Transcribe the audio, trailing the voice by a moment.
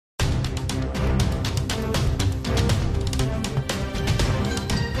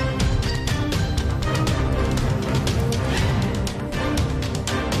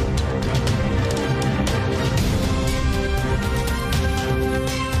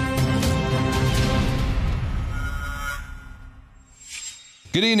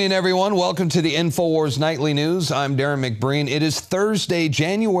Good evening, everyone. Welcome to the INFOWARS Nightly News. I'm Darren McBreen. It is Thursday,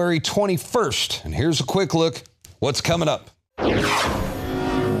 January 21st, and here's a quick look what's coming up.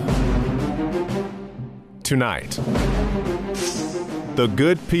 Tonight, the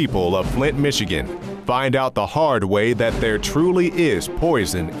good people of Flint, Michigan find out the hard way that there truly is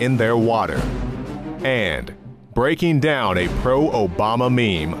poison in their water. And breaking down a pro-Obama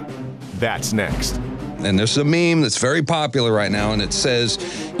meme. That's next. And there's a meme that's very popular right now, and it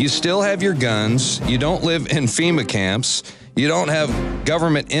says, you still have your guns, you don't live in FEMA camps, you don't have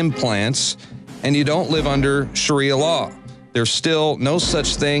government implants, and you don't live under Sharia law. There's still no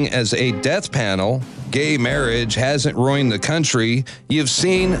such thing as a death panel. Gay marriage hasn't ruined the country. You've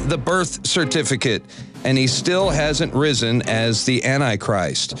seen the birth certificate, and he still hasn't risen as the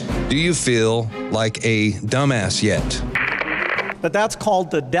Antichrist. Do you feel like a dumbass yet? But that's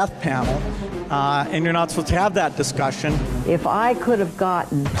called the death panel. And you're not supposed to have that discussion. If I could have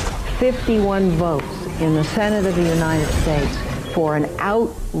gotten 51 votes in the Senate of the United States for an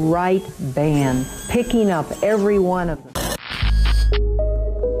outright ban, picking up every one of them.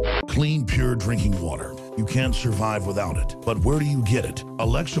 Clean, pure drinking water. You can't survive without it. But where do you get it?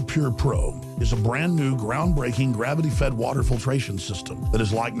 Alexa Pure Pro is a brand new, groundbreaking, gravity-fed water filtration system that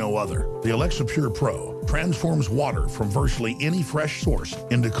is like no other. The Alexa Pure Pro transforms water from virtually any fresh source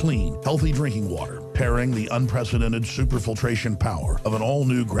into clean, healthy drinking water, pairing the unprecedented superfiltration power of an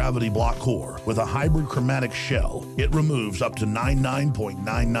all-new gravity block core with a hybrid chromatic shell. It removes up to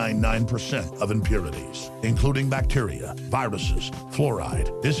 99.999% of impurities, including bacteria, viruses,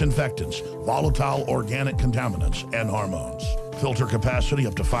 fluoride, disinfectants, volatile organic contaminants, and hormones. Filter capacity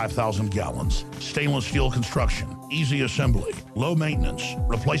up to 5,000 gallons. Stainless steel construction. Easy assembly. Low maintenance.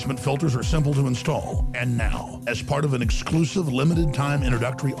 Replacement filters are simple to install. And now, as part of an exclusive limited time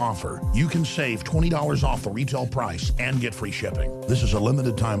introductory offer, you can save $20 off the retail price and get free shipping. This is a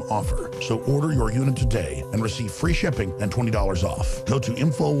limited time offer, so order your unit today and receive free shipping and $20 off. Go to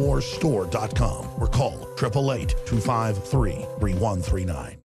InfoWarsStore.com or call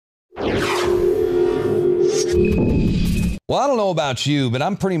 888-253-3139. Well, I don't know about you, but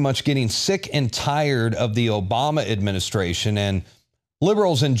I'm pretty much getting sick and tired of the Obama administration and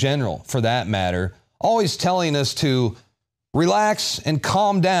liberals in general, for that matter, always telling us to relax and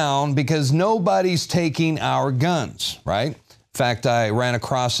calm down because nobody's taking our guns, right? In fact, I ran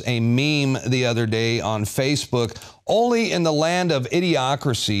across a meme the other day on Facebook. Only in the land of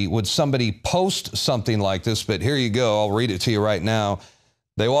idiocracy would somebody post something like this, but here you go. I'll read it to you right now.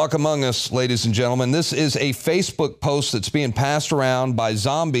 They walk among us, ladies and gentlemen. This is a Facebook post that's being passed around by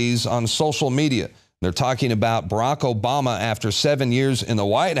zombies on social media. They're talking about Barack Obama after 7 years in the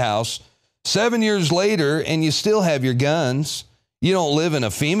White House. 7 years later, and you still have your guns. You don't live in a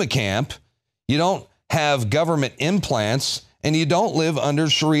FEMA camp. You don't have government implants, and you don't live under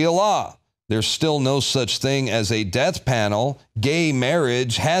Sharia law. There's still no such thing as a death panel. Gay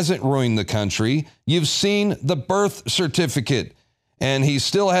marriage hasn't ruined the country. You've seen the birth certificate. And he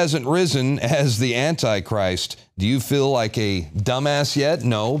still hasn't risen as the Antichrist. Do you feel like a dumbass yet?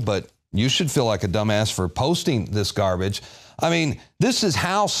 No, but you should feel like a dumbass for posting this garbage. I mean, this is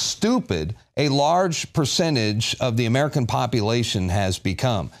how stupid a large percentage of the American population has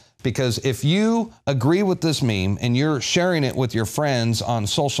become. Because if you agree with this meme and you're sharing it with your friends on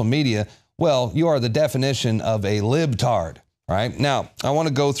social media, well, you are the definition of a libtard, right? Now, I want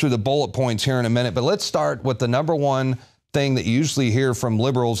to go through the bullet points here in a minute, but let's start with the number one thing that you usually hear from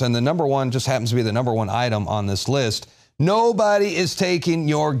liberals, and the number one just happens to be the number one item on this list. Nobody is taking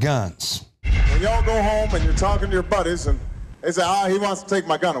your guns. When y'all go home and you're talking to your buddies and they say, he wants to take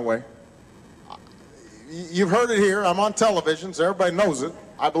my gun away. You've heard it here. I'm on television, so everybody knows it.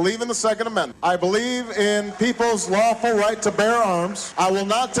 I believe in the Second Amendment. I believe in people's lawful right to bear arms. I will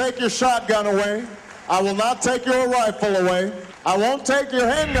not take your shotgun away. I will not take your rifle away. I won't take your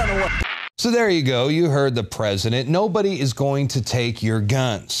handgun away. So there you go. You heard the president. Nobody is going to take your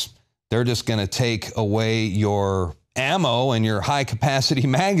guns. They're just going to take away your ammo and your high-capacity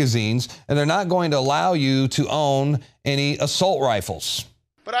magazines, and they're not going to allow you to own any assault rifles.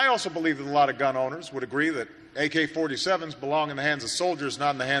 But I also believe that a lot of gun owners would agree that AK-47s belong in the hands of soldiers,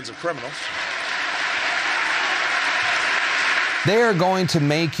 not in the hands of criminals. They are going to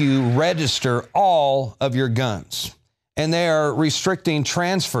make you register all of your guns, and they are restricting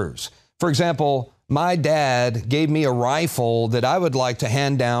transfers. For example, my dad gave me a rifle that I would like to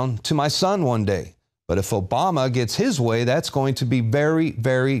hand down to my son one day. But if Obama gets his way, that's going to be very,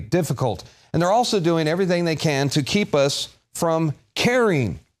 very difficult. And they're also doing everything they can to keep us from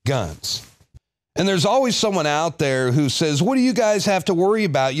carrying guns. And there's always someone out there who says, what do you guys have to worry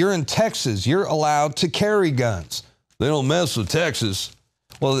about? You're in Texas. You're allowed to carry guns. They don't mess with Texas.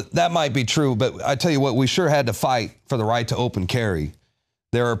 Well, that might be true, but I tell you what, we sure had to fight for the right to open carry.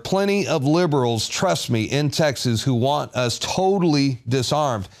 There are plenty of liberals, trust me, in Texas who want us totally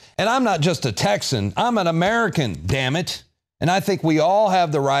disarmed. And I'm not just a Texan, I'm an American, damn it. And I think we all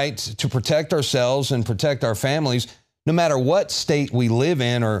have the right to protect ourselves and protect our families, no matter what state we live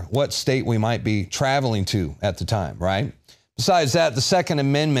in or what state we might be traveling to at the time, right? Besides that, the Second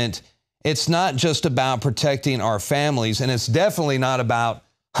Amendment, it's not just about protecting our families, and it's definitely not about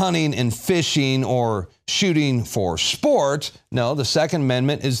hunting and fishing or shooting for sport. No, the Second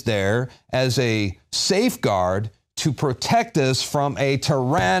Amendment is there as a safeguard to protect us from a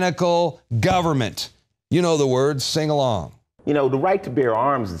tyrannical government. You know the words, sing along. You know, the right to bear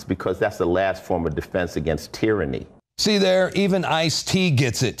arms is because that's the last form of defense against tyranny. See there, even Ice-T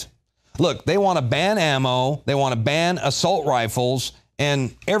gets it. Look, they want to ban ammo, they want to ban assault rifles,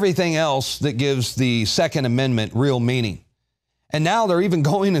 and everything else that gives the Second Amendment real meaning. And now they're even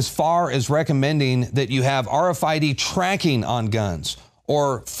going as far as recommending that you have RFID tracking on guns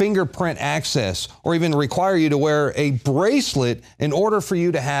or fingerprint access, or even require you to wear a bracelet in order for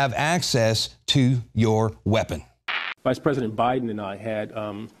you to have access to your weapon. Vice President Biden and I had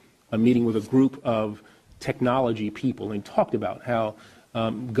a meeting with a group of technology people and talked about how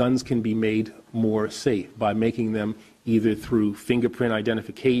guns can be made more safe by making them either through fingerprint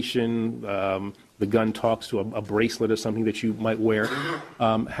identification, the gun talks to a bracelet or something that you might wear,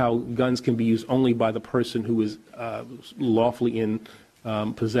 how guns can be used only by the person who is lawfully in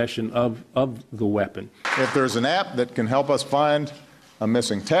possession of the weapon. If there's an app that can help us find a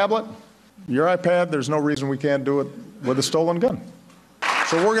missing tablet, your iPad, there's no reason we can't do it with a stolen gun.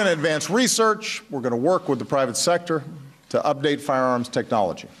 So we're going to advance research. We're going to work with the private sector to update firearms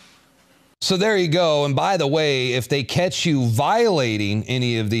technology. So there you go. And by the way, if they catch you violating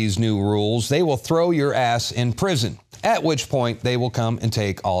any of these new rules, they will throw your ass in prison, at which point they will come and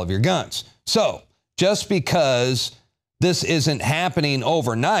take all of your guns. So just because this isn't happening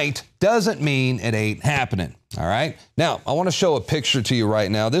overnight doesn't mean it ain't happening. All right. Now, I want to show a picture to you right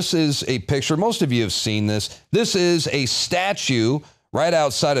now. This is a picture. Most of you have seen this. This is a statue right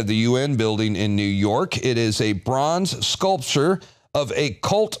outside of the UN building in New York. It is a bronze sculpture of a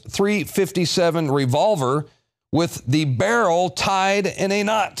Colt 357 revolver with the barrel tied in a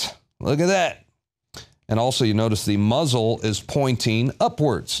knot. Look at that. And also you notice the muzzle is pointing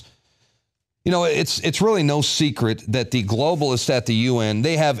upwards. You know, it's really no secret that the globalists at the UN,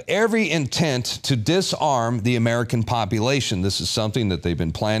 they have every intent to disarm the American population. This is something that they've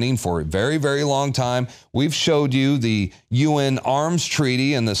been planning for a very, very long time. We've showed you the UN Arms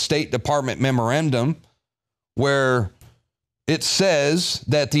Treaty and the State Department memorandum where it says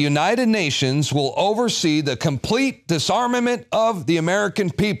that the United Nations will oversee the complete disarmament of the American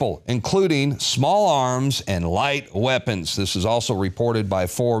people, including small arms and light weapons. This is also reported by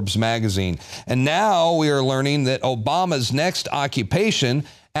Forbes magazine. And now we are learning that Obama's next occupation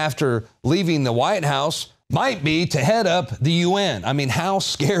after leaving the White House might be to head up the UN. I mean, how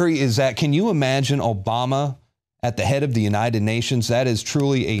scary is that? Can you imagine Obama at the head of the United Nations? That is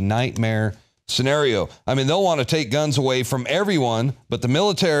truly a nightmare scenario. I mean, they'll want to take guns away from everyone but the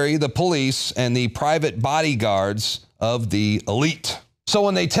military, the police, and the private bodyguards of the elite. So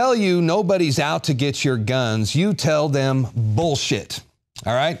when they tell you nobody's out to get your guns, you tell them bullshit.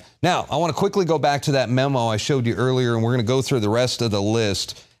 All right? Now, I want to quickly go back to that memo I showed you earlier, and we're going to go through the rest of the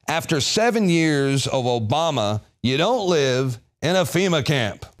list. After 7 years of Obama, you don't live in a FEMA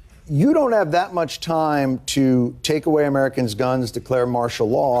camp. You don't have that much time to take away Americans' guns, declare martial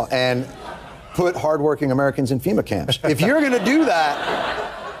law, and put hardworking Americans in FEMA camps. If you're going to do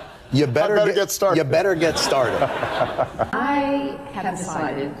that, you better get started. You better get started. I have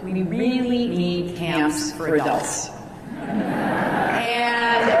decided we really need camps for adults.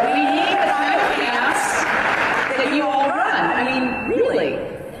 And we need the kind of camps that you all run. I mean, really.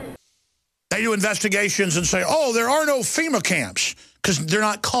 They do investigations and say, oh, there are no FEMA camps, because they're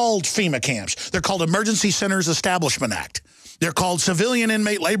not called FEMA camps. They're called Emergency Centers Establishment Act. They're called Civilian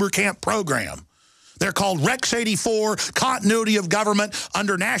Inmate Labor Camp Program. They're called Rex 84, Continuity of Government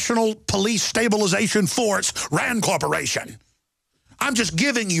under National Police Stabilization Force, RAND Corporation. I'm just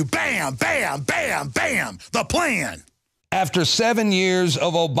giving you bam, bam, bam, bam, the plan. After 7 years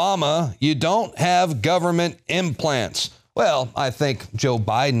of Obama, you don't have government implants. Well, I think Joe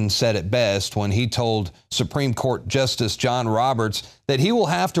Biden said it best when he told Supreme Court Justice John Roberts that he will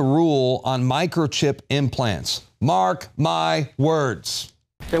have to rule on microchip implants. Mark my words.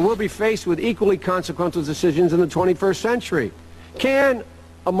 And we'll be faced with equally consequential decisions in the 21st century. Can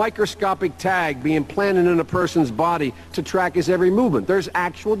a microscopic tag being planted in a person's body to track his every movement. There's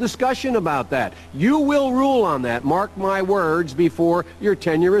actual discussion about that. You will rule on that, mark my words, before your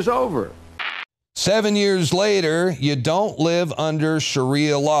tenure is over. 7 years later, you don't live under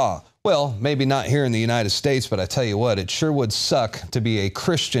Sharia law. Well, maybe not here in the United States, but I tell you what, it sure would suck to be a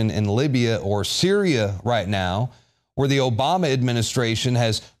Christian in Libya or Syria right now, where the Obama administration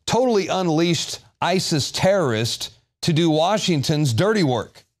has totally unleashed ISIS terrorists to do Washington's dirty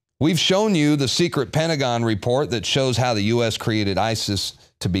work. We've shown you the secret Pentagon report that shows how the U.S. created ISIS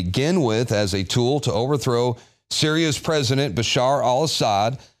to begin with as a tool to overthrow Syria's president, Bashar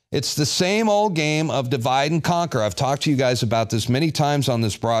al-Assad. It's the same old game of divide and conquer. I've talked to you guys about this many times on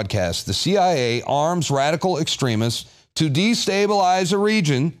this broadcast. The CIA arms radical extremists to destabilize a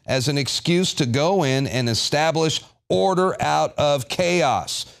region as an excuse to go in and establish order out of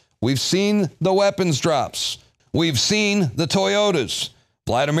chaos. We've seen the weapons drops. We've seen the Toyotas.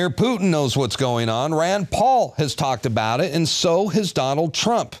 Vladimir Putin knows what's going on. Rand Paul has talked about it, and so has Donald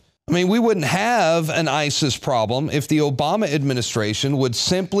Trump. I mean, we wouldn't have an ISIS problem if the Obama administration would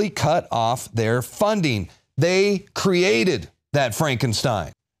simply cut off their funding. They created that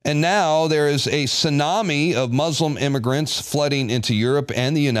Frankenstein. And now there is a tsunami of Muslim immigrants flooding into Europe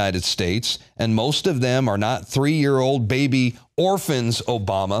and the United States, and most of them are not 3-year-old baby orphans,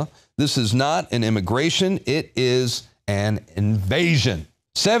 Obama. This is not an immigration, it is an invasion.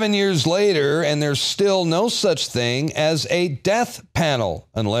 7 years later, and there's still no such thing as a death panel,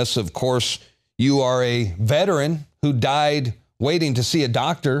 unless, of course, you are a veteran who died waiting to see a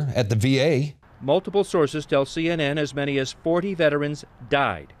doctor at the VA. Multiple sources tell CNN as many as 40 veterans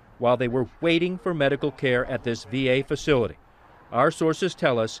died while they were waiting for medical care at this VA facility. Our sources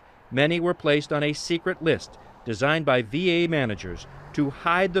tell us many were placed on a secret list designed by VA managers to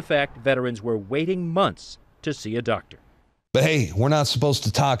hide the fact veterans were waiting months to see a doctor. But hey, we're not supposed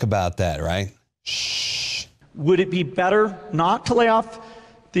to talk about that, right? Shh. Would it be better not to lay off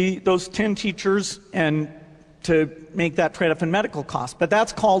those 10 teachers and to make that trade-off in medical costs? But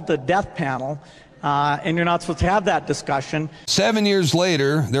that's called the death panel, and you're not supposed to have that discussion. 7 years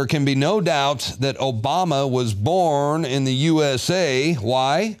later, there can be no doubt that Obama was born in the USA.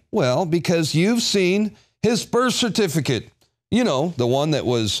 Why? Well, because you've seen his birth certificate. You know, the one that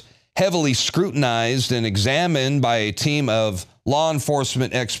was heavily scrutinized and examined by a team of law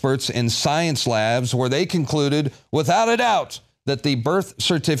enforcement experts in science labs, where they concluded without a doubt that the birth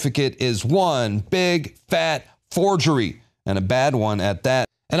certificate is one big fat forgery, and a bad one at that.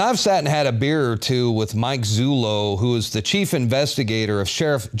 And I've sat and had a beer or two with Mike Zullo, who is the chief investigator of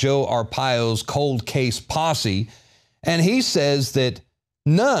Sheriff Joe Arpaio's cold case posse, and he says that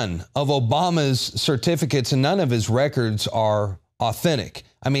none of Obama's certificates and none of his records are authentic.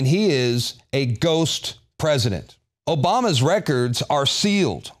 I mean, he is a ghost president. Obama's records are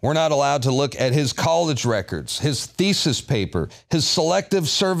sealed. We're not allowed to look at his college records, his thesis paper, his selective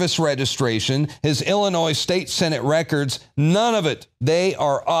service registration, his Illinois State Senate records. None of it. They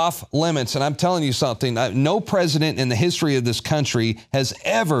are off limits. And I'm telling you something, no president in the history of this country has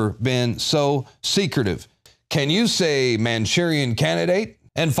ever been so secretive. Can you say Manchurian candidate?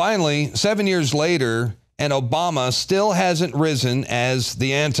 And finally, 7 years later, and Obama still hasn't risen as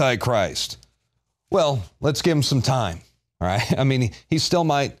the Antichrist. Well, let's give him some time, all right? I mean, he still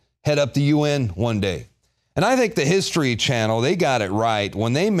might head up the UN one day. And I think the History Channel, they got it right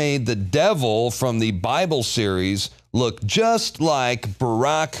when they made the devil from the Bible series look just like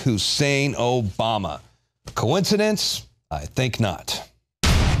Barack Hussein Obama. Coincidence? I think not.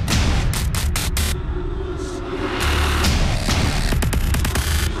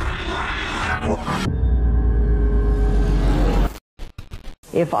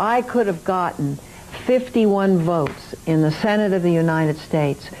 If I could have gotten 51 votes in the Senate of the United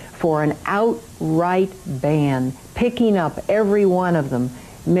States for an outright ban, picking up every one of them,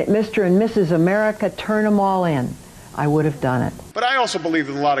 Mr. and Mrs. America, turn them all in, I would have done it. But I also believe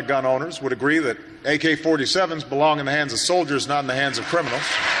that a lot of gun owners would agree that AK-47s belong in the hands of soldiers, not in the hands of criminals.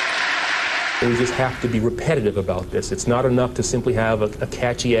 We just have to be repetitive about this. It's not enough to simply have a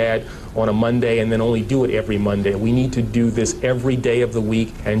catchy ad on a Monday and then only do it every Monday. We need to do this every day of the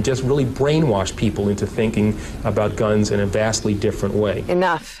week and just really brainwash people into thinking about guns in a vastly different way.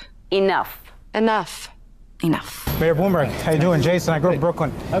 Enough. Enough. Enough. Enough. Mayor Bloomberg, how you doing? Jason, I grew up in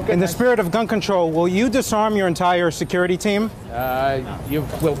Brooklyn. Okay, in the spirit of gun control, will you disarm your entire security team?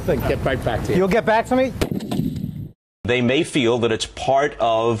 We'll get right back to you. You'll get back to me? They may feel that it's part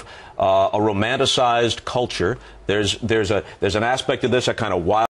of a romanticized culture. There's an aspect of this, a kind of wild